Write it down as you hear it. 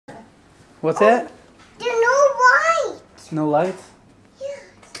What's that? There's no light. No lights?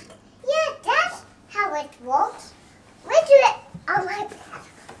 Yeah, that's how it works. Let's do it on my bed.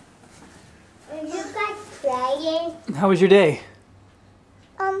 Are you guys playing? How was your day?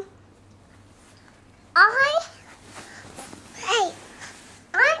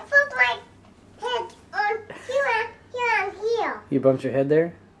 I put my head on here and here. You bumped your head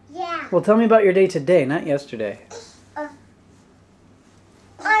there? Yeah. Well, tell me about your day today, not yesterday.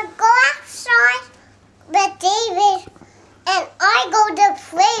 I go outside with David, and I go to the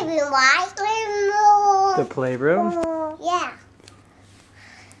playroom, right? The playroom? Yeah.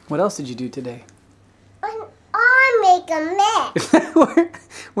 What else did you do today? And I make a mess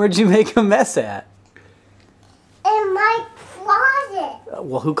Where'd you make a mess at? in my closet.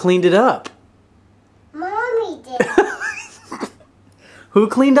 Well, who cleaned it up? Mommy did. Who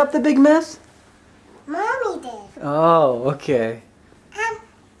cleaned up the big mess? Mommy did. Oh, okay.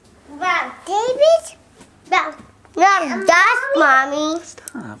 Well, David? Not just Mommy.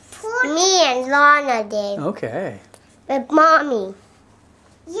 Stop. Me and Lana did. Okay. With Mommy.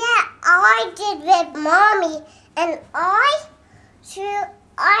 Yeah, I did with Mommy, and I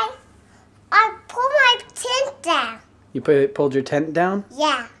pulled my tent down. You pulled your tent down?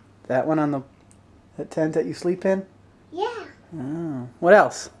 Yeah. That one on that tent that you sleep in? Yeah. Oh. What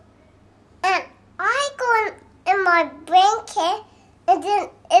else? And I go in my blanket, and then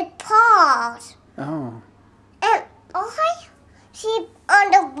it paused. Oh. And I sleep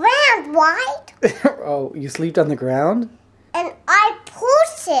on the ground, right? Oh, you slept on the ground? And I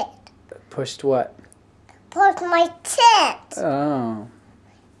push it. Pushed what? Push my tent. Oh.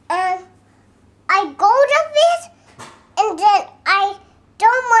 And I go to bed, and then I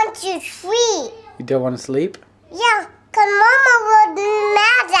don't want to sleep. You don't want to sleep? Yeah, because Mama would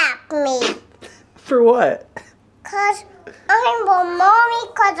mad at me. For what? Because I'm with Mommy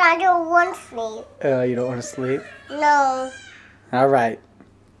because I don't want to sleep. You don't want to sleep? No. All right.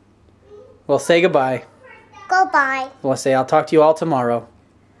 Well, say goodbye. Goodbye. Well, say I'll talk to you all tomorrow.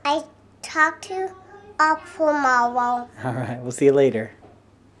 I talk to you up tomorrow. All right. We'll see you later.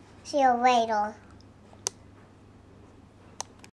 See you later.